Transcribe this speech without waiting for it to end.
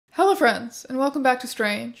Hello friends, and welcome back to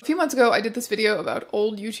Strange. A few months ago I did this video about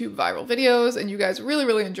old YouTube viral videos, and you guys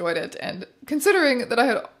really enjoyed it, and considering that I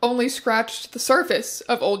had only scratched the surface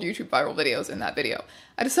of old YouTube viral videos in that video,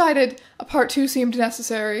 I decided a part 2 seemed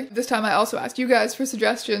necessary. This time I also asked you guys for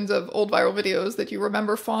suggestions of old viral videos that you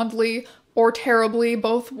remember fondly or terribly,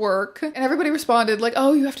 both work, and everybody responded like,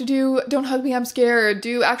 oh, you have to do Don't Hug Me, I'm Scared,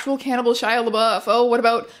 do actual Cannibal Shia LaBeouf, oh, what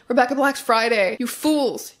about Rebecca Black's Friday? You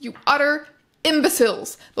fools, you utter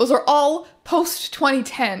imbeciles. Those are all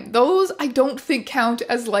post-2010. Those I don't think count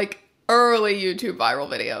as like early YouTube viral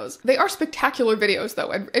videos. They are spectacular videos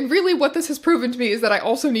though, and really what this has proven to me is that I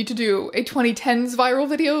also need to do a 2010s viral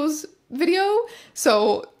videos video,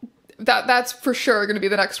 so that's for sure going to be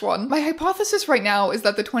the next one. My hypothesis right now is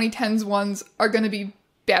that the 2010s ones are going to be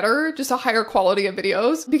better, just a higher quality of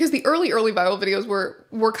videos, because the early viral videos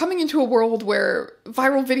were coming into a world where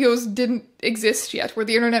viral videos didn't exist yet, where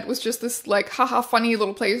the internet was just this like haha funny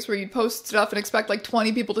little place where you'd post stuff and expect like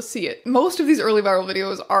 20 people to see it. Most of these early viral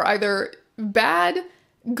videos are either bad,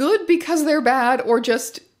 good because they're bad, or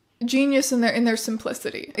just genius in their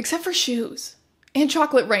simplicity. Except for Shoes and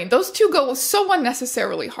Chocolate Rain. Those two go so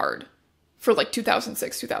unnecessarily hard for like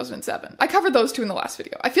 2006, 2007. I covered those two in the last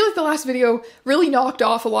video. I feel like the last video really knocked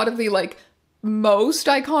off a lot of the like most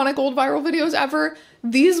iconic old viral videos ever.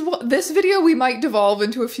 This video we might devolve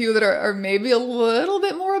into a few that are maybe a little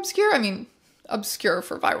bit more obscure. I mean, obscure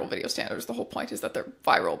for viral video standards. The whole point is that they're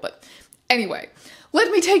viral, but anyway. Let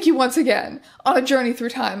me take you once again on a journey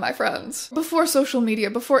through time, my friends. Before social media,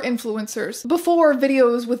 before influencers, before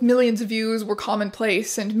videos with millions of views were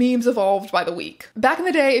commonplace and memes evolved by the week. Back in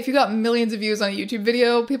the day, if you got millions of views on a YouTube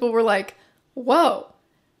video, people were like, whoa,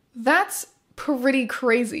 that's pretty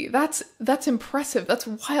crazy. That's impressive. That's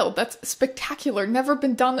wild. That's spectacular. Never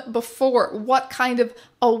been done before. What kind of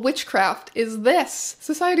a witchcraft is this?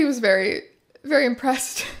 Society was very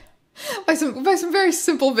impressed by some very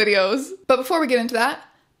simple videos. But before we get into that,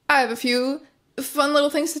 I have a few fun little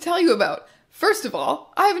things to tell you about. First of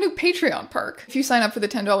all, I have a new Patreon perk. If you sign up for the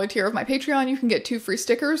 $10 tier of my Patreon, you can get 2 free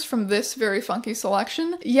stickers from this very funky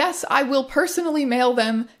selection. Yes, I will personally mail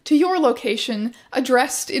them to your location,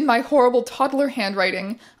 addressed in my horrible toddler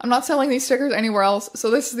handwriting. I'm not selling these stickers anywhere else,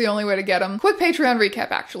 so this is the only way to get them. Quick Patreon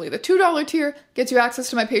recap, actually. The $2 tier gets you access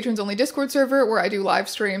to my patrons-only Discord server, where I do live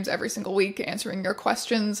streams every single week, answering your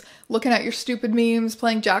questions, looking at your stupid memes,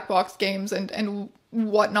 playing Jackbox games, and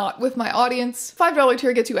whatnot with my audience. $5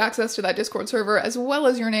 tier gets you access to that Discord server, as well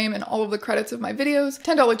as your name and all of the credits of my videos.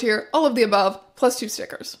 $10 tier, all of the above, plus 2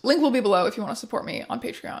 stickers. Link will be below if you want to support me on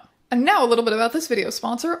Patreon. And now a little bit about this video's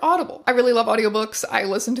sponsor, Audible. I really love audiobooks. I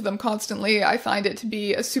listen to them constantly. I find it to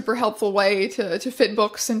be a super helpful way to fit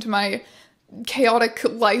books into my chaotic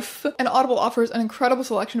life, and Audible offers an incredible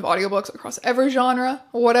selection of audiobooks across every genre.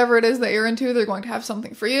 Whatever it is that you're into, they're going to have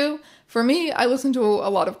something for you. For me, I listen to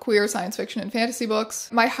a lot of queer science fiction and fantasy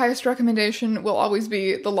books. My highest recommendation will always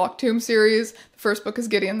be the Locked Tomb series. The first book is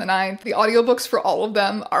Gideon the Ninth. The audiobooks for all of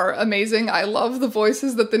them are amazing. I love the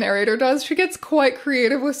voices that the narrator does. She gets quite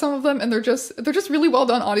creative with some of them, and they're just really well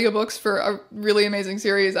done audiobooks for a really amazing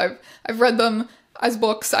series. I've read them as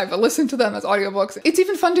books, I've listened to them as audiobooks. It's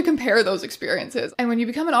even fun to compare those experiences. And when you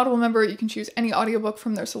become an Audible member, you can choose any audiobook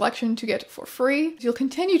from their selection to get for free. You'll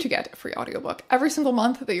continue to get a free audiobook every single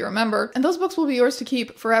month that you're a member, and those books will be yours to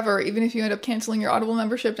keep forever, even if you end up canceling your Audible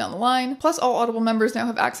membership down the line. Plus, all Audible members now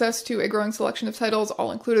have access to a growing selection of titles,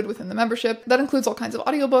 all included within the membership. That includes all kinds of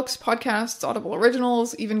audiobooks, podcasts, Audible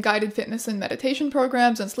originals, even guided fitness and meditation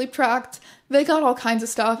programs and sleep tracts. They got all kinds of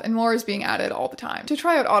stuff, and more is being added all the time. To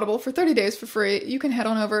try out Audible for 30 days for free, you can head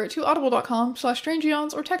on over to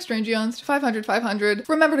audible.com/strangeeons or text strangeeons to 500-500.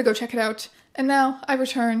 Remember to go check it out. And now I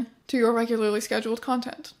return to your regularly scheduled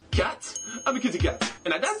content. Cat, I'm a kitty cat,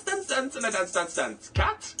 and I dance, dance, dance, and I dance, dance, dance.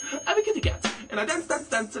 Cat, I'm a kitty cat, and I dance, dance,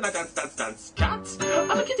 dance, and I dance, dance, dance. Cat,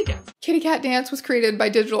 I'm a kitty cat. Kitty Cat Dance was created by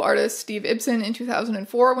digital artist Steve Ibsen in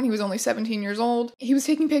 2004 when he was only 17 years old. He was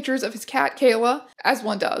taking pictures of his cat, Kayla, as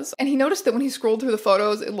one does, and he noticed that when he scrolled through the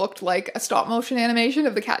photos, it looked like a stop-motion animation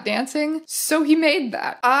of the cat dancing, so he made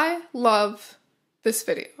that. I love this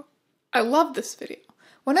video. I love this video.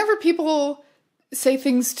 Whenever people say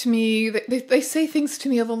things to me, they say things to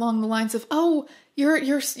me along the lines of, oh, you're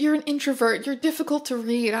an introvert, you're difficult to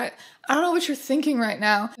read, I don't know what you're thinking right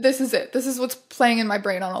now. This is it. This is what's playing in my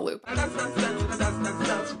brain on a loop.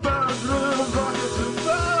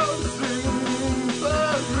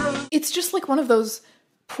 It's just like one of those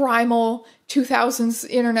primal 2000s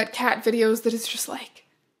internet cat videos that is just like,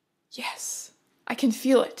 yes, I can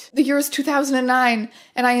feel it. The year is 2009,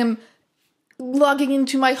 and I am logging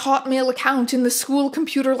into my Hotmail account in the school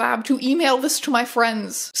computer lab to email this to my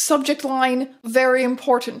friends. Subject line, very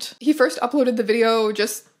important. He first uploaded the video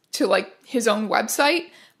just to like his own website,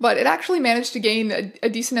 but it actually managed to gain a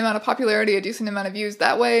decent amount of popularity, a decent amount of views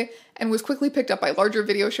that way, and was quickly picked up by larger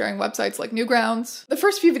video sharing websites like Newgrounds. The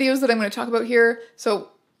first few videos that I'm going to talk about here, so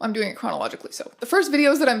I'm doing it chronologically, so the first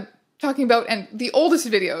videos that I'm talking about, and the oldest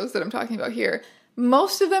videos that I'm talking about here,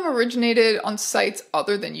 most of them originated on sites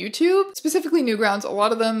other than YouTube, specifically Newgrounds. A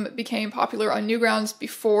lot of them became popular on Newgrounds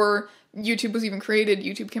before YouTube was even created.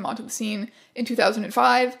 YouTube came onto the scene in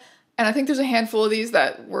 2005, and I think there's a handful of these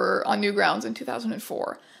that were on Newgrounds in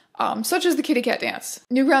 2004. Such as the kitty cat dance.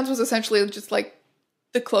 Newgrounds was essentially just like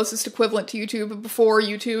the closest equivalent to YouTube before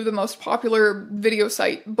YouTube, the most popular video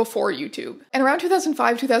site before YouTube. And around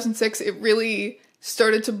 2005, 2006, it really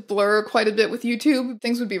started to blur quite a bit with YouTube.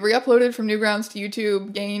 Things would be re-uploaded from Newgrounds to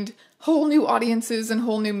YouTube, gained whole new audiences and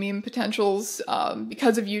whole new meme potentials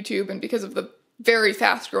because of YouTube and because of the very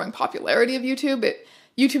fast-growing popularity of YouTube.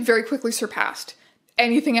 YouTube very quickly surpassed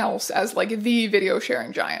anything else as like the video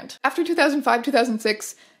sharing giant. After 2005,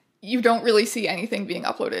 2006, you don't really see anything being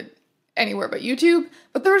uploaded anywhere but YouTube,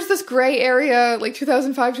 but there was this gray area like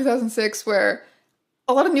 2005, 2006 where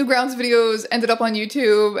a lot of Newgrounds videos ended up on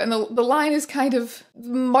YouTube and the line is kind of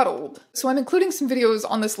muddled. So I'm including some videos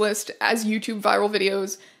on this list as YouTube viral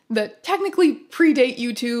videos that technically predate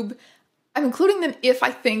YouTube. I'm including them if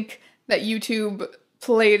I think that YouTube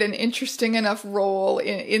played an interesting enough role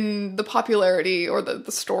in the popularity or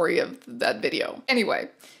the story of that video. Anyway,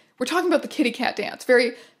 we're talking about the kitty cat dance.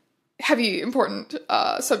 Very heavy, important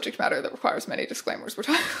subject matter that requires many disclaimers. We're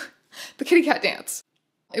talking the kitty cat dance.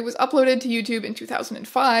 It was uploaded to YouTube in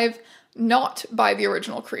 2005, not by the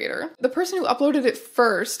original creator. The person who uploaded it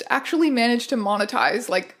first actually managed to monetize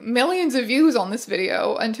like millions of views on this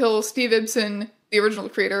video until Steve Ibsen, the original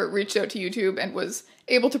creator, reached out to YouTube and was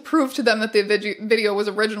able to prove to them that the video was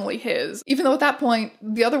originally his. Even though at that point,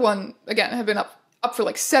 the other one, again, had been up for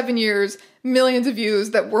like 7 years, millions of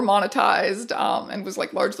views that were monetized, and was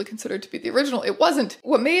like largely considered to be the original. It wasn't.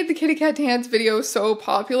 What made the kitty cat dance video so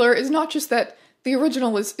popular is not just that the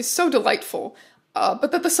original is so delightful,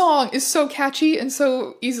 but that the song is so catchy and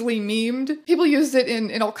so easily memed. People used it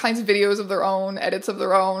in all kinds of videos of their own, edits of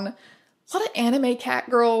their own. A lot of anime cat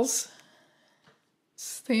girls.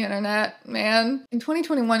 It's the internet, man. In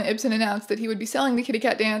 2021, Ibsen announced that he would be selling the kitty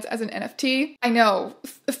cat dance as an NFT. I know,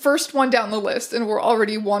 the first one down the list, and we're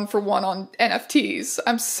already 1 for 1 on NFTs.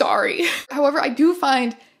 I'm sorry. However, I do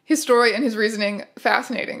find his story and his reasoning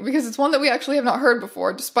fascinating because it's one that we actually have not heard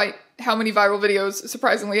before, despite how many viral videos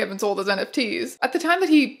surprisingly have been sold as NFTs. At the time that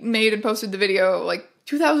he made and posted the video, like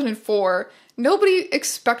 2004, nobody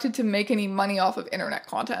expected to make any money off of internet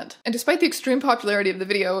content. And despite the extreme popularity of the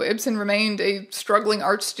video, Ibsen remained a struggling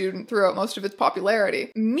art student throughout most of its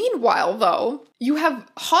popularity. Meanwhile, though, you have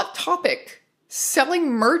Hot Topic selling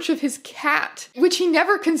merch of his cat, which he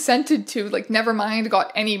never consented to, like never mind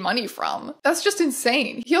got any money from. That's just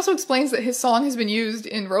insane. He also explains that his song has been used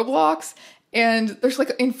in Roblox, and there's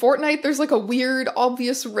like, in Fortnite, there's like a weird,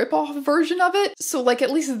 obvious ripoff version of it. So like,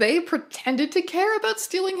 at least they pretended to care about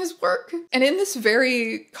stealing his work. And in this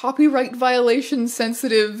very copyright violation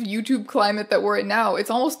sensitive YouTube climate that we're in now, it's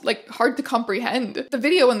almost like hard to comprehend. The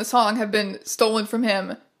video and the song have been stolen from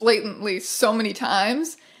him blatantly so many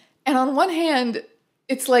times. And on one hand,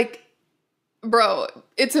 it's like, bro,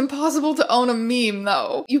 it's impossible to own a meme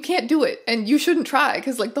though. You can't do it, and you shouldn't try,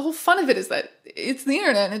 because like the whole fun of it is that it's the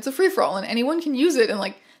internet and it's a free-for-all and anyone can use it, and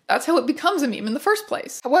like that's how it becomes a meme in the first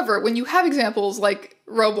place. However, when you have examples like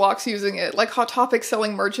Roblox using it, like Hot Topic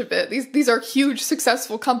selling merch of it, these are huge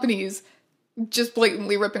successful companies just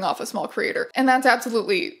blatantly ripping off a small creator. And that's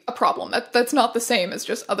absolutely a problem. That's not the same as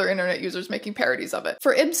just other internet users making parodies of it.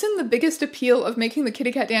 For Ibsen, the biggest appeal of making the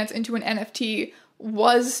kitty cat dance into an NFT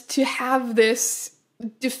was to have this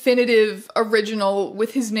definitive original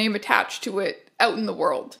with his name attached to it out in the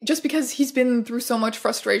world. Just because he's been through so much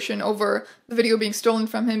frustration over the video being stolen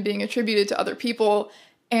from him, being attributed to other people,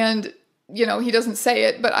 and, you know, he doesn't say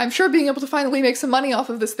it, but I'm sure being able to finally make some money off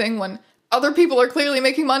of this thing when other people are clearly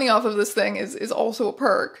making money off of this thing is also a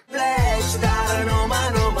perk.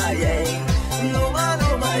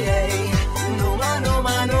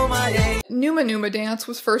 Numa Numa Dance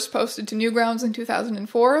was first posted to Newgrounds in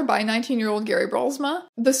 2004 by 19-year-old Gary Brolsma.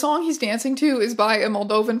 The song he's dancing to is by a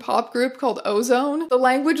Moldovan pop group called Ozone. The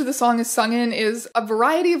language the song is sung in is a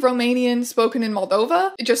variety of Romanian spoken in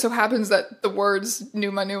Moldova. It just so happens that the words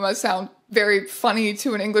Numa Numa sound very funny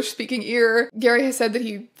to an English-speaking ear. Gary has said that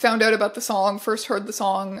he found out about the song, first heard the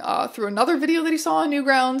song through another video that he saw on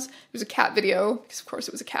Newgrounds. It was a cat video, because of course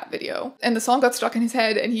it was a cat video. And the song got stuck in his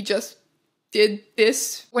head and he just did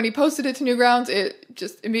this. When he posted it to Newgrounds, it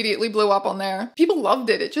just immediately blew up on there. People loved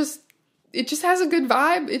it. It just has a good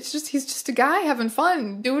vibe. He's just a guy having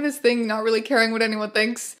fun, doing his thing, not really caring what anyone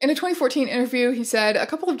thinks. In a 2014 interview, he said, "A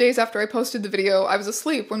couple of days after I posted the video, I was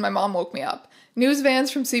asleep when my mom woke me up. News vans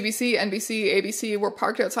from CBC, NBC, ABC were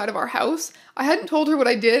parked outside of our house. I hadn't told her what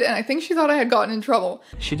I did, and I think she thought I had gotten in trouble."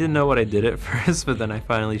 She didn't know what I did at first, but then I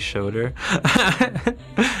finally showed her.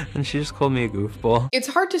 And she just called me a goofball. It's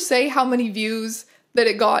hard to say how many views that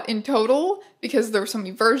it got in total, because there were so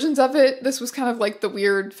many versions of it. This was kind of like the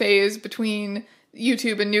weird phase between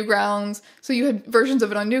YouTube and Newgrounds. So you had versions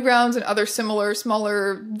of it on Newgrounds and other similar,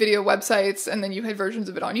 smaller video websites, and then you had versions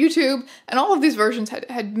of it on YouTube, and all of these versions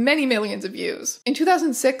had many millions of views. In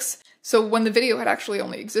 2006, so when the video had actually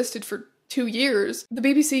only existed for 2 years, the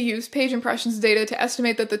BBC used page impressions data to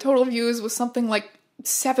estimate that the total views was something like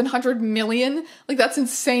 700 million. Like, that's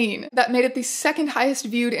insane. That made it the second highest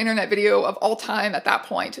viewed internet video of all time at that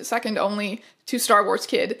point, second only to Star Wars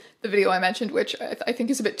Kid, the video I mentioned, which I think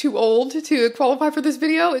is a bit too old to qualify for this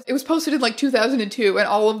video. It was posted in like 2002, and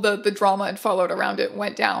all of the drama and fallout around it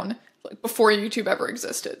went down like before YouTube ever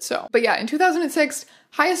existed. So, but yeah, in 2006,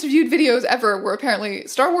 highest viewed videos ever were apparently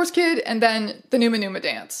Star Wars Kid and then the Numa Numa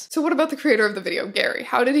dance. So what about the creator of the video, Gary?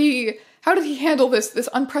 How did he handle this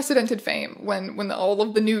unprecedented fame when all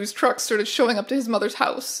of the news trucks started showing up to his mother's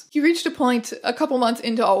house? He reached a point a couple months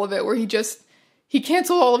into all of it where he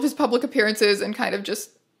canceled all of his public appearances and kind of just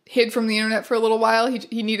hid from the internet for a little while.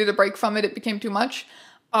 He needed a break from it. It became too much,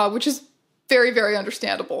 which is very, very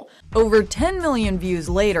understandable. Over 10 million views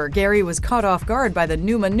later, Gary was caught off guard by the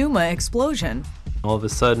Numa Numa explosion. All of a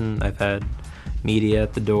sudden, I've had media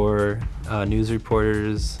at the door, news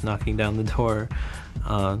reporters knocking down the door.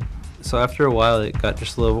 So after a while, it got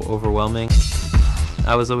just a little overwhelming.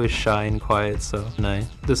 I was always shy and quiet, and I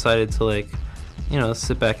decided to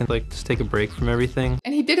sit back and just take a break from everything.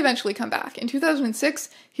 And he did eventually come back. In 2006,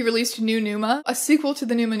 he released New Numa, a sequel to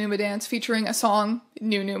the Numa Numa dance featuring a song,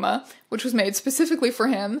 New Numa, which was made specifically for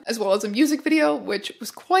him, as well as a music video, which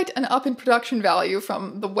was quite an up in production value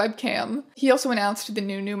from the webcam. He also announced the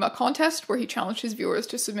New Numa contest, where he challenged his viewers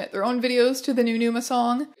to submit their own videos to the New Numa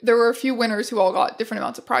song. There were a few winners who all got different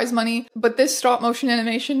amounts of prize money, but this stop motion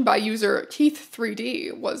animation by user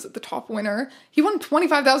Teeth3D was the top winner. He won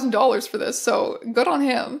 $25,000 for this, so good on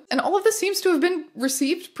him. And all of this seems to have been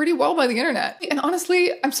received pretty well by the internet. And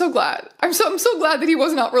honestly, I'm so glad. I'm so glad that he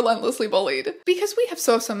was not relentlessly bullied, because we have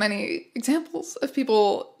so many examples of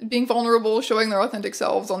people being vulnerable, showing their authentic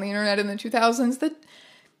selves on the internet in the 2000s that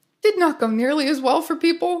did not go nearly as well for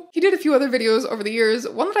people. He did a few other videos over the years.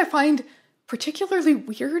 One that I find particularly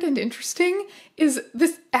weird and interesting is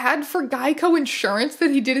this ad for Geico Insurance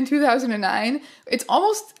that he did in 2009. It's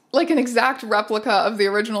almost like an exact replica of the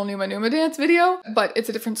original Numa Numa dance video, but it's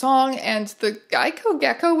a different song, and the Geico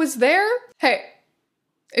gecko was there. Hey,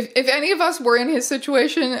 if any of us were in his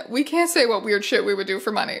situation, we can't say what weird shit we would do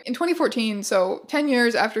for money. In 2014, so 10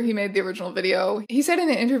 years after he made the original video, he said in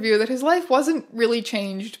an interview that his life wasn't really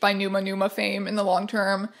changed by Numa Numa fame in the long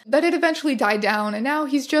term, that it eventually died down, and now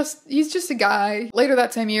he's just a guy. Later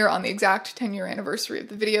that same year, on the exact 10-year anniversary of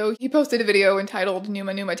the video, he posted a video entitled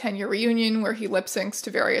Numa Numa 10-Year Reunion, where he lip syncs to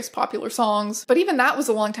various popular songs. But even that was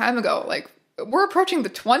a long time ago. Like, we're approaching the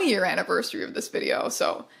 20-year anniversary of this video,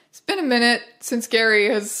 so it's been a minute since Gary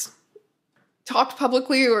has talked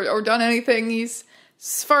publicly or done anything. As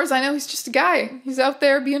far as I know, he's just a guy. He's out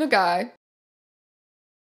there being a guy.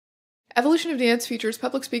 Evolution of Dance features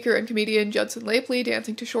public speaker and comedian Judson Lapely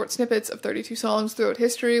dancing to short snippets of 32 songs throughout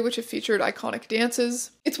history, which have featured iconic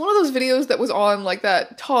dances. It's one of those videos that was on like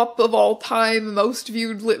that top of all time most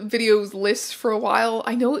viewed videos list for a while.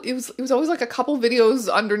 I know it was always like a couple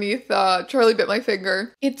videos underneath Charlie Bit My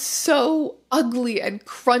Finger. It's so ugly and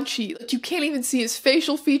crunchy. Like, you can't even see his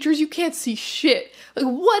facial features. You can't see shit. Like,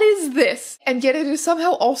 what is this? And yet it is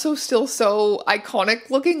somehow also still so iconic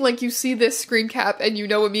looking. Like, you see this screen cap and you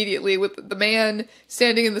know immediately, with the man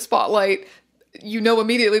standing in the spotlight, you know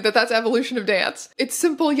immediately that that's Evolution of Dance. It's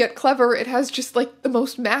simple yet clever. It has just like the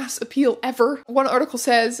most mass appeal ever. One article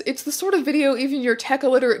says, it's the sort of video even your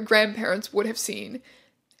tech-illiterate grandparents would have seen.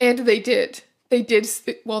 And they did. They did,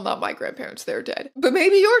 well, not my grandparents, they're dead. But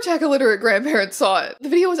maybe your tech-illiterate grandparents saw it. The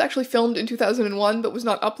video was actually filmed in 2001, but was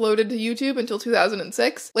not uploaded to YouTube until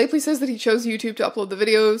 2006. Lapely says that he chose YouTube to upload the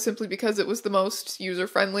video simply because it was the most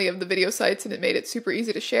user-friendly of the video sites and it made it super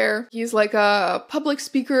easy to share. He's like a public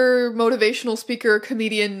speaker, motivational speaker,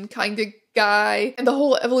 comedian kind of guy, and the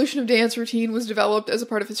whole Evolution of Dance routine was developed as a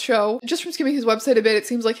part of his show. Just from skimming his website a bit, it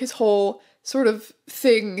seems like his whole sort of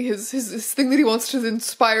thing, his thing that he wants to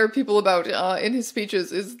inspire people about in his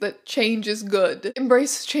speeches is that change is good.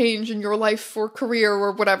 Embrace change in your life or career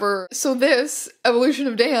or whatever. So this, Evolution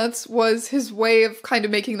of Dance, was his way of kind of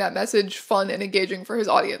making that message fun and engaging for his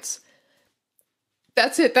audience.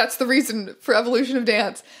 That's it. That's the reason for Evolution of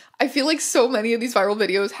Dance. I feel like so many of these viral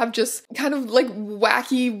videos have just kind of like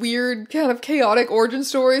wacky, weird, kind of chaotic origin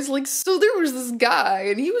stories. Like, so there was this guy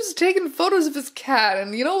and he was taking photos of his cat,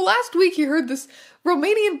 and you know, last week he heard this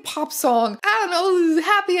Romanian pop song. I don't know,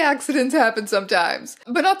 happy accidents happen sometimes.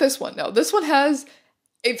 But not this one, no. This one has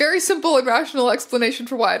a very simple and rational explanation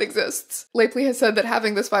for why it exists. Lapley has said that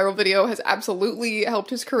having this viral video has absolutely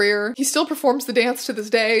helped his career. He still performs the dance to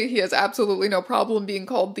this day. He has absolutely no problem being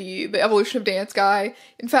called the Evolution of Dance guy.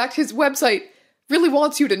 In fact, his website really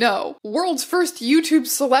wants you to know. World's first YouTube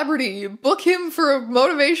celebrity. Book him for a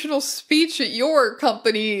motivational speech at your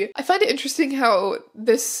company. I find it interesting how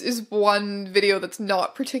this is one video that's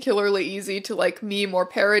not particularly easy to like meme or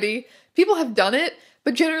parody. People have done it,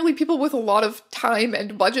 but generally people with a lot of time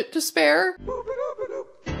and budget to spare.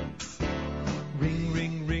 Ring,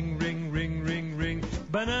 ring, ring, ring, ring, ring, ring,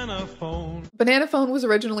 banana phone. Banana Phone was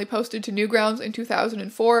originally posted to Newgrounds in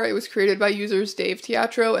 2004. It was created by users Dave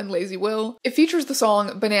Teatro and Lazy Will. It features the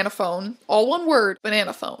song Banana Phone, all one word,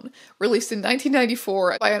 Banana Phone, released in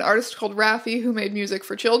 1994 by an artist called Raffi who made music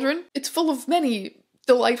for children. It's full of many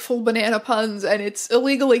delightful banana puns, and it's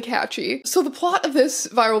illegally catchy. So the plot of this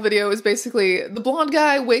viral video is basically the blonde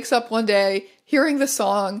guy wakes up one day hearing the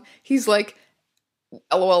song. He's like,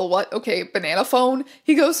 LOL, what? Okay, banana phone?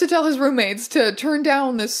 He goes to tell his roommates to turn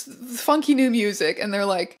down this funky new music, and they're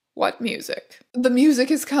like, what music? The music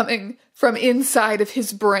is coming from inside of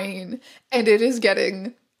his brain, and it is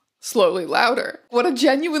getting slowly louder. What a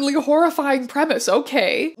genuinely horrifying premise,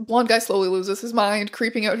 okay. Blonde guy slowly loses his mind,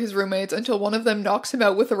 creeping out his roommates until one of them knocks him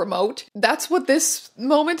out with a remote. That's what this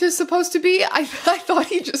moment is supposed to be? I thought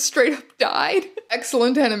he just straight up died.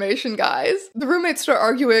 Excellent animation, guys. The roommates start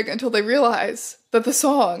arguing until they realize that the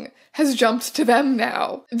song has jumped to them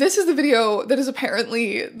now. This is the video that is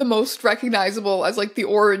apparently the most recognizable as like the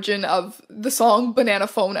origin of the song Banana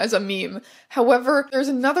Phone as a meme. However, there's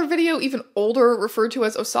another video even older referred to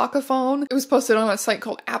as Osaka Phone. It was posted on a site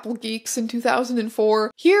called Apple Geeks in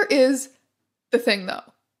 2004. Here is the thing though.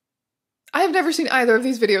 I have never seen either of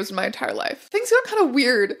these videos in my entire life. Things got kind of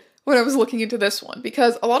weird when I was looking into this one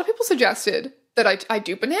because a lot of people suggested that I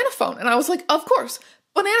do Banana Phone, and I was like, of course.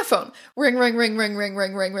 Banana Phone. Ring, ring, ring, ring, ring,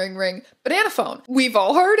 ring, ring, ring, ring. Banana Phone. We've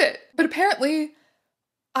all heard it. But apparently,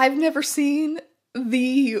 I've never seen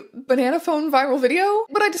the Banana Phone viral video.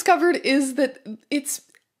 What I discovered is that it's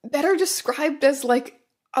better described as like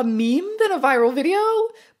a meme than a viral video.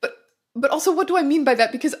 But also, what do I mean by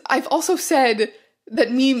that? Because I've also said that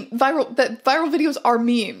viral videos are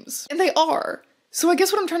memes. And they are. So I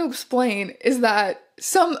guess what I'm trying to explain is that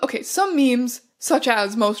some memes, such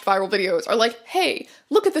as most viral videos, are like, hey,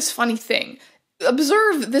 look at this funny thing.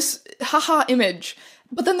 Observe this haha image.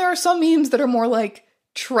 But then there are some memes that are more like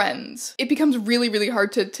trends. It becomes really, really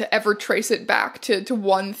hard to ever trace it back to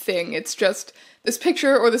one thing. It's just this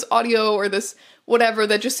picture or this audio or this whatever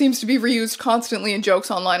that just seems to be reused constantly in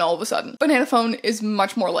jokes online all of a sudden. Banana Phone is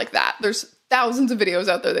much more like that. There's thousands of videos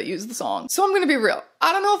out there that use the song. So I'm gonna be real.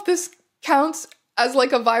 I don't know if this counts as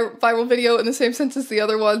like a viral video in the same sense as the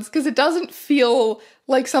other ones, because it doesn't feel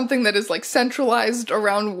like something that is like centralized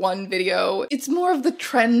around one video. It's more of the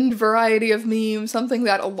trend variety of meme, something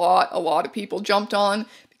that a lot of people jumped on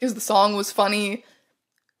because the song was funny.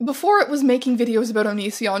 Before it was making videos about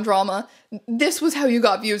Onision drama, this was how you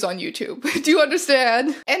got views on YouTube. Do you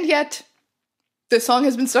understand? And yet, this song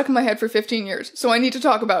has been stuck in my head for 15 years, so I need to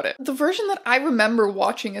talk about it. The version that I remember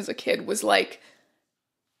watching as a kid was like,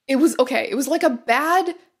 it was like a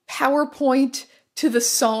bad PowerPoint to the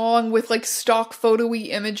song with like stock photo-y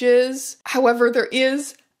images. However, there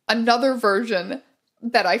is another version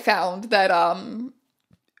that I found that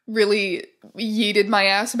really yeeted my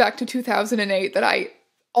ass back to 2008 that I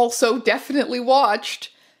also definitely watched.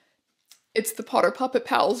 It's the Potter Puppet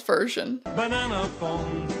Pals version. Banana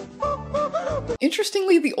phone.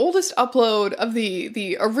 Interestingly, the oldest upload of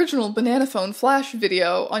the original Banana Phone Flash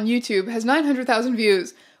video on YouTube has 900,000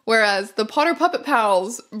 views, whereas the Potter Puppet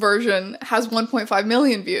Pals version has 1.5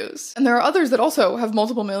 million views. And there are others that also have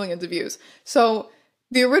multiple millions of views. So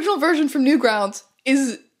the original version from Newgrounds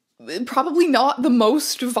is probably not the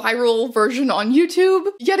most viral version on YouTube,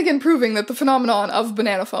 yet again proving that the phenomenon of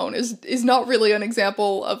Banana Phone is not really an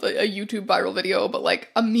example of a YouTube viral video, but like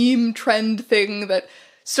a meme trend thing that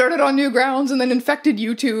started on Newgrounds and then infected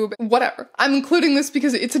YouTube, whatever. I'm including this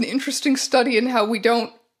because it's an interesting study in how we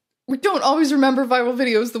don't we don't always remember viral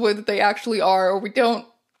videos the way that they actually are, or we don't.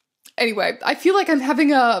 Anyway, I feel like I'm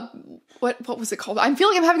having a, what was it called? I feel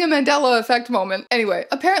like I'm having a Mandela effect moment. Anyway,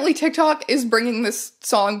 apparently TikTok is bringing this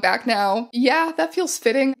song back now. Yeah, that feels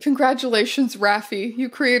fitting. Congratulations, Raffi. You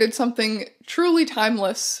created something truly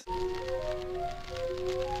timeless.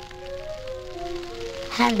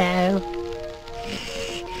 Hello.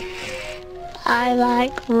 I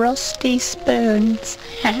like rusty spoons.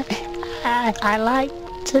 I like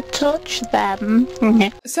to touch them.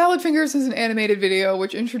 Salad Fingers is an animated video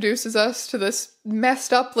which introduces us to this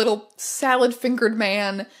messed up little salad-fingered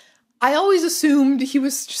man. I always assumed he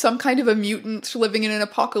was some kind of a mutant living in an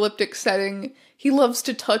apocalyptic setting. He loves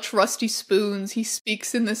to touch rusty spoons. He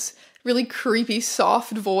speaks in this really creepy,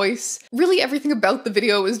 soft voice. Really everything about the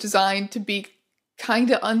video is designed to be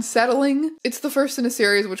kinda unsettling. It's the first in a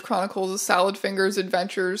series which chronicles Salad Fingers'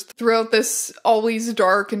 adventures throughout this always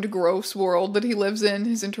dark and gross world that he lives in,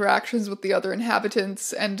 his interactions with the other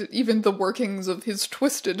inhabitants, and even the workings of his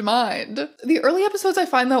twisted mind. The early episodes I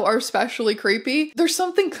find, though, are especially creepy. There's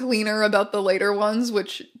something cleaner about the later ones,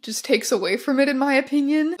 which just takes away from it in my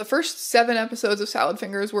opinion. The first 7 episodes of Salad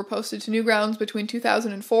Fingers were posted to Newgrounds between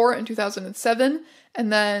 2004 and 2007,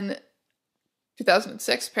 and then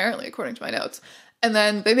 2006, apparently, according to my notes. And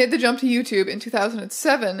then they made the jump to YouTube in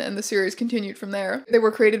 2007, and the series continued from there. They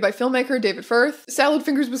were created by filmmaker David Firth. Salad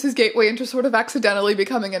Fingers was his gateway into sort of accidentally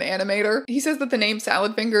becoming an animator. He says that the name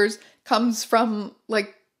Salad Fingers comes from,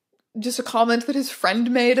 like, just a comment that his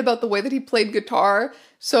friend made about the way that he played guitar.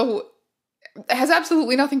 So it has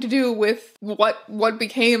absolutely nothing to do with what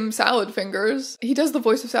became Salad Fingers. He does the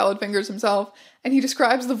voice of Salad Fingers himself, and he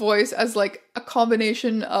describes the voice as, like, a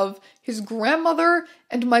combination of his grandmother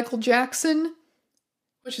and Michael Jackson,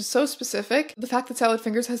 which is so specific. The fact that Salad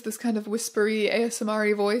Fingers has this kind of whispery,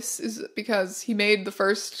 ASMR-y voice is because he made the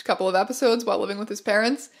first couple of episodes while living with his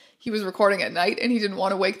parents. He was recording at night and he didn't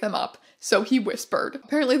want to wake them up, so he whispered.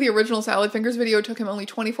 Apparently the original Salad Fingers video took him only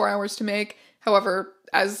 24 hours to make. However,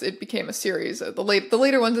 as it became a series, the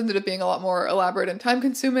later ones ended up being a lot more elaborate and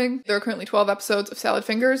time-consuming. There are currently 12 episodes of Salad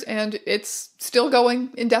Fingers, and it's still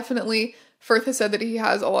going indefinitely. Firth has said that he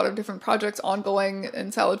has a lot of different projects ongoing,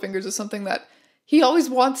 and Salad Fingers is something that he always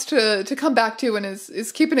wants to come back to and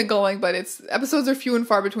is keeping it going, but its episodes are few and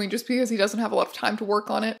far between just because he doesn't have a lot of time to work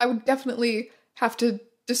on it. I would definitely have to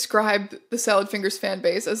describe the Salad Fingers fan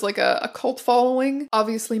base as like a cult following.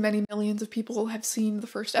 Obviously many millions of people have seen the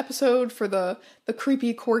first episode for the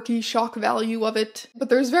creepy, quirky shock value of it, but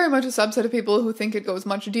there's very much a subset of people who think it goes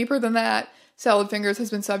much deeper than that. Salad Fingers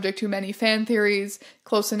has been subject to many fan theories,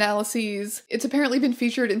 close analyses. It's apparently been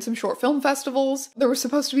featured in some short film festivals. There was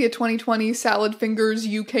supposed to be a 2020 Salad Fingers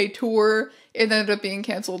UK tour. It ended up being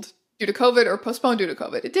cancelled due to COVID, or postponed due to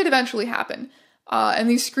COVID. It did eventually happen. And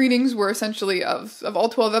these screenings were essentially of all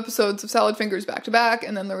 12 episodes of Salad Fingers back to back,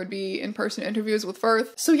 and then there would be in-person interviews with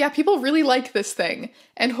Firth. So yeah, people really like this thing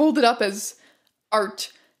and hold it up as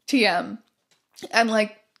art TM. And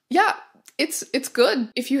like, yeah, it's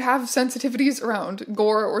good. If you have sensitivities around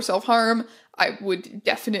gore or self-harm, I would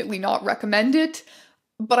definitely not recommend it.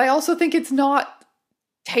 But I also think it's not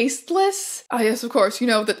tasteless. Ah yes, of course, you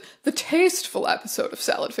know, that the tasteful episode of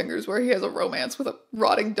Salad Fingers where he has a romance with a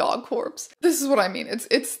rotting dog corpse. This is what I mean.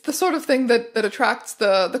 It's the sort of thing that attracts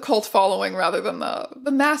the cult following rather than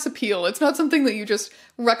the mass appeal. It's not something that you just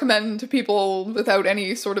recommend to people without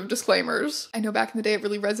any sort of disclaimers. I know back in the day it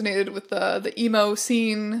really resonated with the emo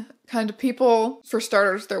scene kind of people. For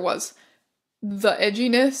starters, there was the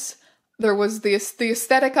edginess. There was the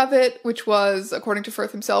aesthetic of it, which was, according to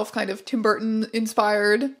Firth himself, kind of Tim Burton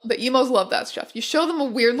inspired. The emos love that stuff. You show them a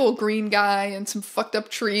weird little green guy and some fucked up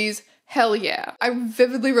trees, hell yeah. I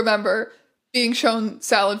vividly remember being shown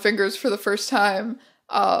Salad Fingers for the first time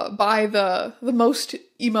by the most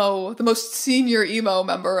senior emo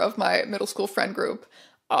member of my middle school friend group.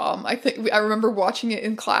 I remember watching it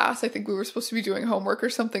in class. I think we were supposed to be doing homework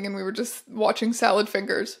or something, and we were just watching Salad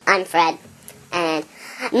Fingers. I'm Fred. And,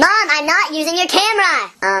 Mom, I'm not using your camera!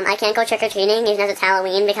 I can't go trick-or-treating even though it's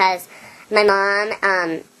Halloween because my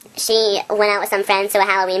mom, she went out with some friends to a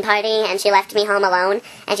Halloween party and she left me home alone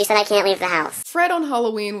and she said I can't leave the house. Fred on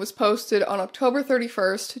Halloween was posted on October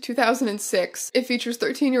 31st, 2006. It features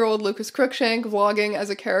 13-year-old Lucas Cruikshank vlogging as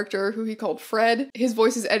a character who he called Fred. His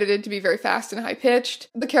voice is edited to be very fast and high-pitched.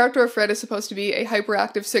 The character of Fred is supposed to be a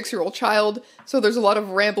hyperactive 6-year-old child, so there's a lot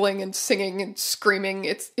of rambling and singing and screaming.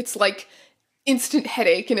 It's like instant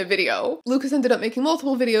headache in a video. Lucas ended up making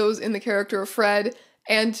multiple videos in the character of Fred,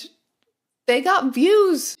 and they got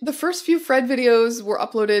views. The first few Fred videos were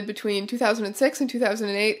uploaded between 2006 and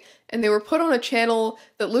 2008, and they were put on a channel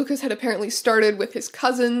that Lucas had apparently started with his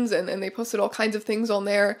cousins, and they posted all kinds of things on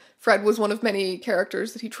there. Fred was one of many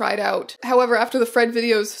characters that he tried out. However, after the Fred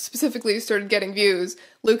videos specifically started getting views,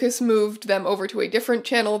 Lucas moved them over to a different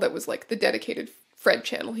channel that was like the dedicated Fred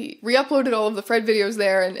channel. He re-uploaded all of the Fred videos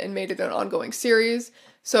there and made it an ongoing series.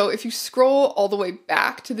 So if you scroll all the way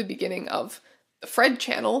back to the beginning of the Fred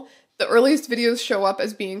channel, the earliest videos show up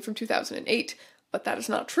as being from 2008, but that is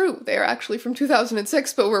not true. They are actually from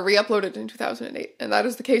 2006, but were re-uploaded in 2008. And that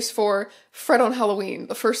is the case for Fred on Halloween,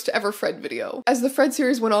 the first ever Fred video. As the Fred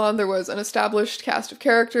series went on, there was an established cast of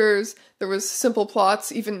characters, there was simple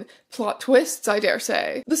plots, even plot twists, I dare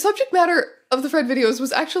say. The subject matter of the Fred videos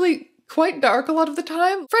was actually quite dark a lot of the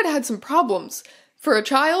time. Fred had some problems. For a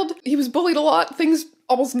child, he was bullied a lot, things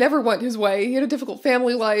almost never went his way, he had a difficult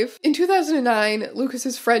family life. In 2009,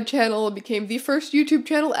 Lucas's Fred channel became the first YouTube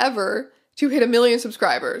channel ever to hit 1 million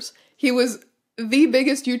subscribers. He was the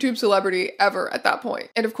biggest YouTube celebrity ever at that point.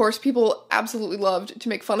 And of course, people absolutely loved to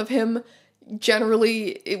make fun of him.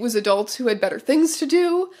 Generally, it was adults who had better things to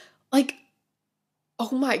do. Like,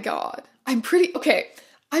 oh my god. I'm pretty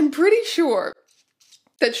sure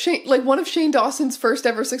that one of Shane Dawson's first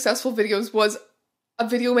ever successful videos was a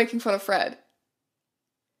video making fun of Fred.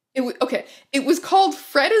 It was called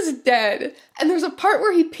Fred is Dead, and there's a part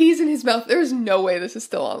where he pees in his mouth. There's no way this is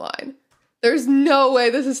still online. There's no way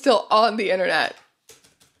this is still on the internet.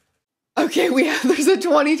 Okay, there's a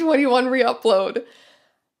 2021 re-upload.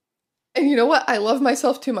 And you know what? I love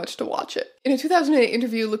myself too much to watch it. In a 2008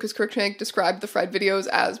 interview, Lucas Cruikshank described the Fred videos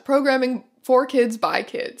as programming for kids by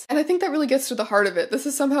kids. And I think that really gets to the heart of it. This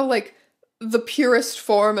is somehow like the purest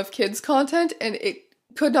form of kids content, and it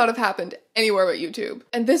could not have happened anywhere but YouTube.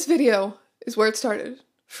 And this video is where it started.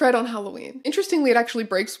 Fred on Halloween. Interestingly, it actually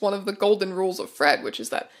breaks one of the golden rules of Fred, which is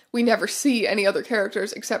that we never see any other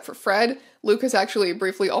characters except for Fred. Lucas actually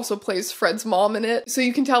briefly also plays Fred's mom in it, so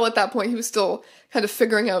you can tell at that point he was still kind of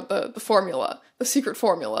figuring out the formula, the secret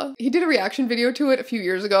formula. He did a reaction video to it a few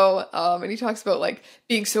years ago, and he talks about like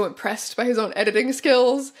being so impressed by his own editing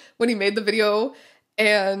skills when he made the video,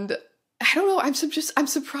 and I don't know, I'm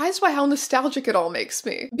surprised by how nostalgic it all makes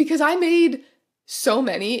me, because I made so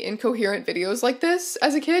many incoherent videos like this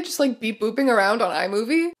as a kid, just like beep booping around on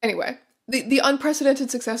iMovie. Anyway, the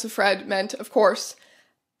unprecedented success of Fred meant, of course,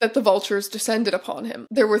 that the vultures descended upon him.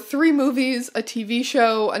 There were 3 movies, a TV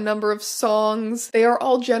show, a number of songs. They are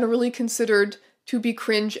all generally considered to be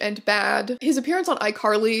cringe and bad. His appearance on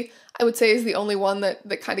iCarly, I would say, is the only one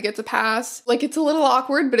that kind of gets a pass. Like, it's a little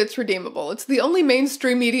awkward, but it's redeemable. It's the only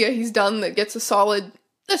mainstream media he's done that gets a solid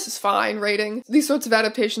 "this is fine" rating. These sorts of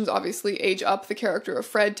adaptations obviously age up the character of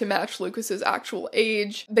Fred to match Lucas's actual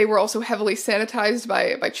age. They were also heavily sanitized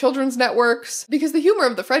by children's networks, because the humor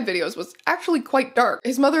of the Fred videos was actually quite dark.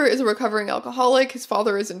 His mother is a recovering alcoholic, his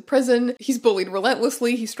father is in prison, he's bullied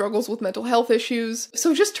relentlessly, he struggles with mental health issues.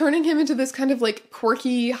 So just turning him into this kind of like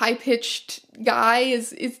quirky, high-pitched guy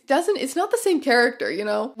it's not the same character, you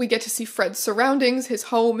know? We get to see Fred's surroundings, his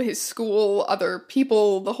home, his school, other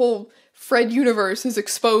people, the whole Fred universe is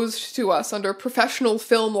exposed to us under professional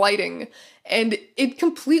film lighting, and it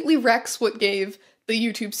completely wrecks what gave the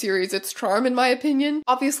YouTube series its charm, in my opinion.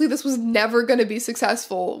 Obviously, this was never going to be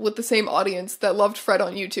successful with the same audience that loved Fred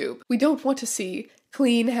on YouTube. We don't want to see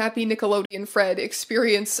clean, happy Nickelodeon Fred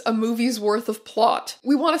experience a movie's worth of plot.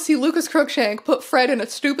 We want to see Lucas Cruikshank put Fred in a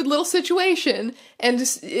stupid little situation and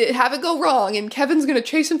just have it go wrong, and Kevin's gonna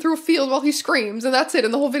chase him through a field while he screams, and that's it,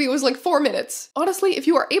 and the whole video is like 4 minutes. Honestly, if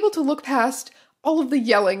you are able to look past all of the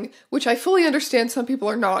yelling, which I fully understand some people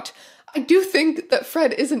are not, I do think that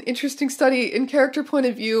Fred is an interesting study in character point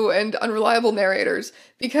of view and unreliable narrators,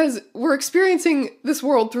 because we're experiencing this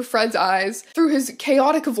world through Fred's eyes, through his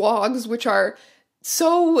chaotic vlogs, which are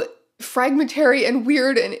so fragmentary and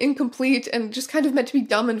weird and incomplete and just kind of meant to be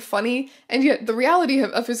dumb and funny, and yet the reality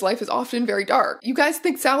of his life is often very dark. You guys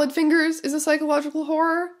think Salad Fingers is a psychological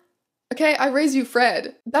horror? Okay, I raise you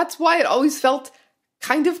Fred. That's why it always felt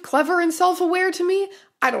kind of clever and self-aware to me.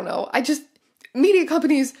 I don't know, media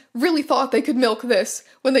companies really thought they could milk this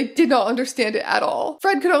when they did not understand it at all.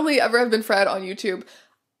 Fred could only ever have been Fred on YouTube.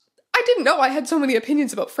 I didn't know I had so many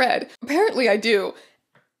opinions about Fred. Apparently I do.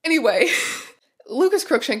 Anyway, Lucas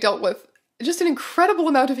Cruikshank dealt with just an incredible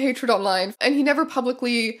amount of hatred online, and he never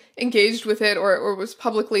publicly engaged with it or was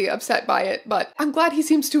publicly upset by it, but I'm glad he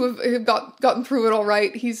seems to have gotten through it all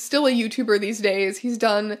right. He's still a YouTuber these days. He's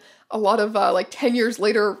done a lot of like 10 years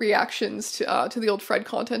later reactions to the old Fred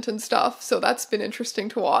content and stuff, so that's been interesting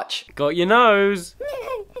to watch. Got your nose!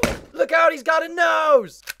 Look out, he's got a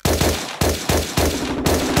nose!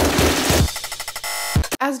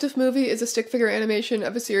 Asdif Movie is a stick figure animation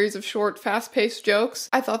of a series of short, fast-paced jokes.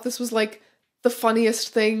 I thought this was like the funniest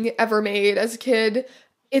thing ever made as a kid.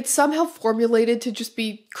 It's somehow formulated to just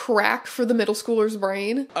be crack for the middle schooler's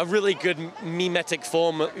brain. A really good mimetic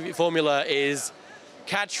formula is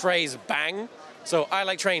catchphrase bang. So I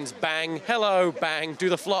like trains, bang, hello, bang, do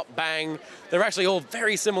the flop, bang. They're actually all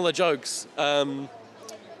very similar jokes. No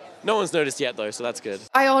one's noticed yet though, so that's good.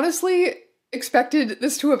 I honestly expected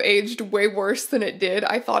this to have aged way worse than it did.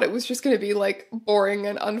 I thought it was just gonna be like boring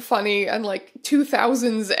and unfunny and like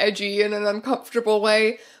 2000s edgy in an uncomfortable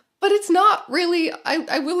way. But it's not really.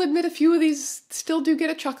 I will admit a few of these still do get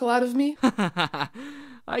a chuckle out of me.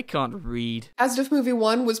 I can't read. Asdif Movie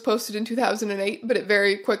 1 was posted in 2008, but it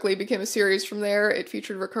very quickly became a series from there. It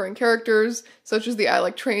featured recurring characters, such as the I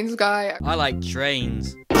Like Trains guy. I like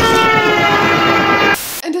trains.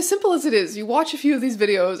 And as simple as it is, you watch a few of these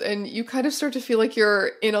videos and you kind of start to feel like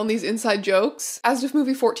you're in on these inside jokes. Asdif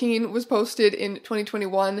Movie 14 was posted in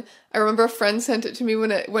 2021. I remember a friend sent it to me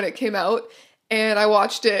when it came out, and I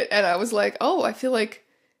watched it and I was like, oh, I feel like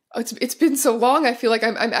it's been so long, I feel like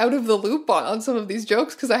I'm out of the loop on some of these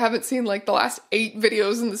jokes because I haven't seen like the last 8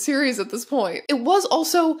 videos in the series at this point. It was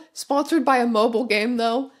also sponsored by a mobile game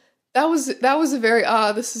though. That was a very,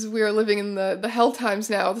 we are living in the hell times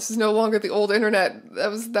now. This is no longer the old internet. That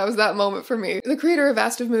was that moment for me. The creator of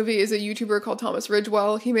Asdif Movie is a YouTuber called Thomas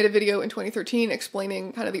Ridgewell. He made a video in 2013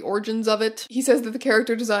 explaining kind of the origins of it. He says that the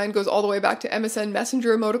character design goes all the way back to MSN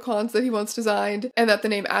Messenger emoticons that he once designed, and that the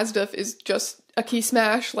name Asdif is just a key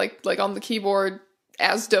smash, like on the keyboard.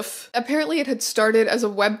 Asdif. Apparently it had started as a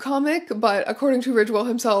webcomic, but according to Ridgewell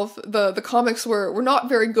himself, the comics were not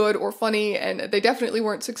very good or funny, and they definitely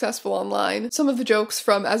weren't successful online. Some of the jokes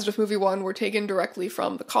from Asdif Movie 1 were taken directly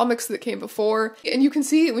from the comics that came before, and you can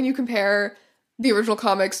see when you compare the original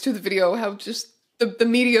comics to the video how just the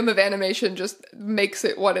medium of animation just makes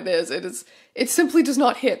it what it is. It simply does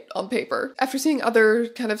not hit on paper. After seeing other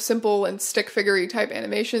kind of simple and stick figure-y type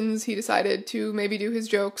animations, he decided to maybe do his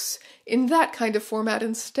jokes in that kind of format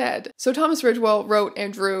instead. So Thomas Ridgewell wrote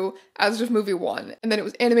and drew Asdif Movie 1, and then it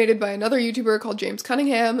was animated by another YouTuber called James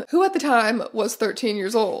Cunningham, who at the time was 13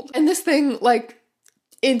 years old. And this thing, like,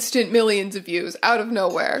 instant millions of views out of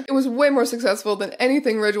nowhere. It was way more successful than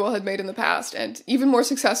anything Ridgewell had made in the past, and even more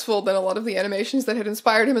successful than a lot of the animations that had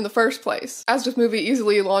inspired him in the first place. Asdif Movie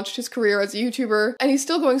easily launched his career as a YouTuber, and he's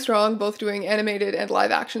still going strong, both doing animated and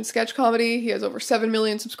live-action sketch comedy. He has over 7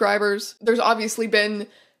 million subscribers. There's obviously been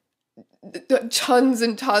tons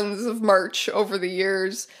and tons of merch over the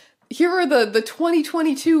years. Here are the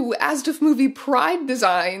 2022 Asdif Movie Pride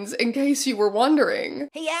designs, in case you were wondering.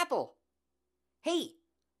 Hey, Apple! Hey!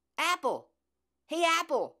 Apple! Hey,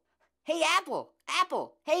 Apple! Hey, Apple!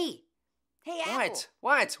 Apple! Hey! Hey, Apple!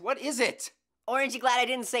 What is it? Orange, you glad I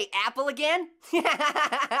didn't say apple again?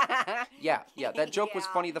 Yeah, that joke was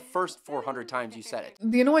funny the first 400 times you said it.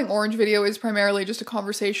 The Annoying Orange video is primarily just a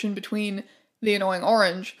conversation between the Annoying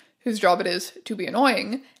Orange, whose job it is to be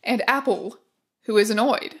annoying, and Apple, who is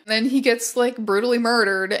annoyed. Then he gets, like, brutally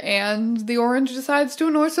murdered, and the orange decides to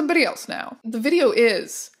annoy somebody else now. The video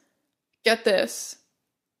is, get this,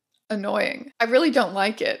 annoying. I really don't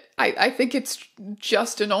like it. I think it's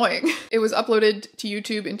just annoying. It was uploaded to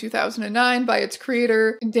YouTube in 2009 by its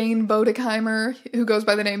creator, Dane Bodeckheimer, who goes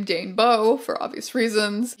by the name Dane Bo for obvious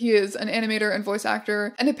reasons. He is an animator and voice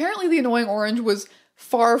actor, and apparently the Annoying Orange was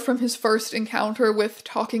far from his first encounter with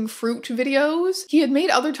talking fruit videos. He had made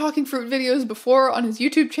other talking fruit videos before on his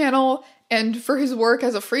YouTube channel, and for his work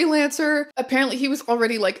as a freelancer, apparently he was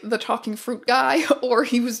already like the talking fruit guy, or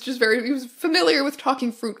he was familiar with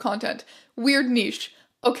talking fruit content. Weird niche.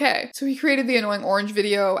 Okay, so he created the Annoying Orange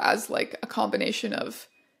video as like a combination of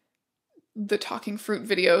the talking fruit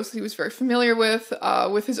videos he was very familiar with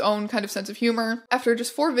his own kind of sense of humor. After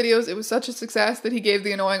just 4 videos, it was such a success that he gave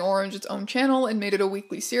the Annoying Orange its own channel and made it a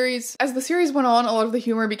weekly series. As the series went on, a lot of the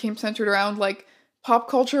humor became centered around like pop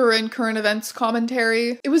culture and current events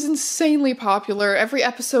commentary. It was insanely popular. Every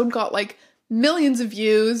episode got like millions of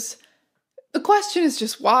views. The question is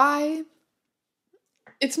just why?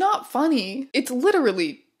 It's not funny. It's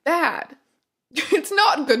literally bad. It's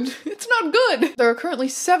not good. It's not good. There are currently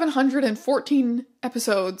 714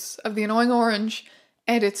 episodes of The Annoying Orange,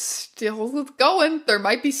 and it's still going. There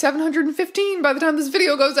might be 715 by the time this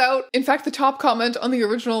video goes out. In fact, the top comment on the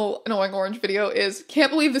original Annoying Orange video is, "Can't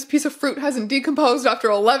believe this piece of fruit hasn't decomposed after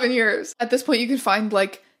 11 years. At this point, you can find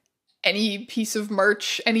like any piece of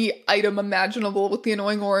merch, any item imaginable with the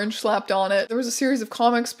Annoying Orange slapped on it. There was a series of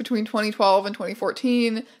comics between 2012 and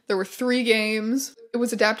 2014. There were 3 games. It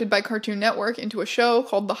was adapted by Cartoon Network into a show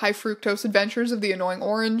called The High Fructose Adventures of the Annoying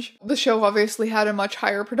Orange. The show obviously had a much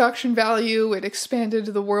higher production value. It expanded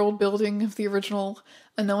the world building of the original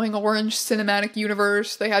Annoying Orange cinematic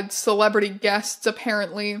universe. They had celebrity guests,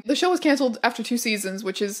 apparently. The show was canceled after 2 seasons,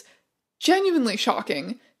 which is genuinely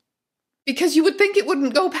shocking, because you would think it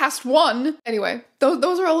wouldn't go past 1. Anyway,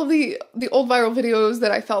 those are all of the old viral videos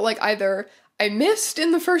that I felt like either I missed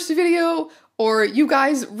in the first video, or you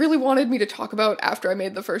guys really wanted me to talk about after I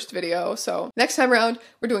made the first video. So next time around,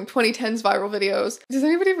 we're doing 2010s viral videos. Does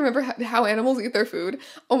anybody remember how animals eat their food?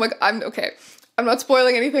 Oh my god, okay. I'm not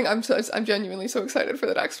spoiling anything. I'm genuinely so excited for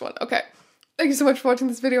the next one. Okay. Thank you so much for watching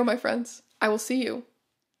this video, my friends. I will see you.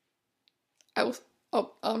 I'll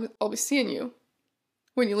be seeing you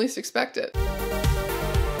when you least expect it.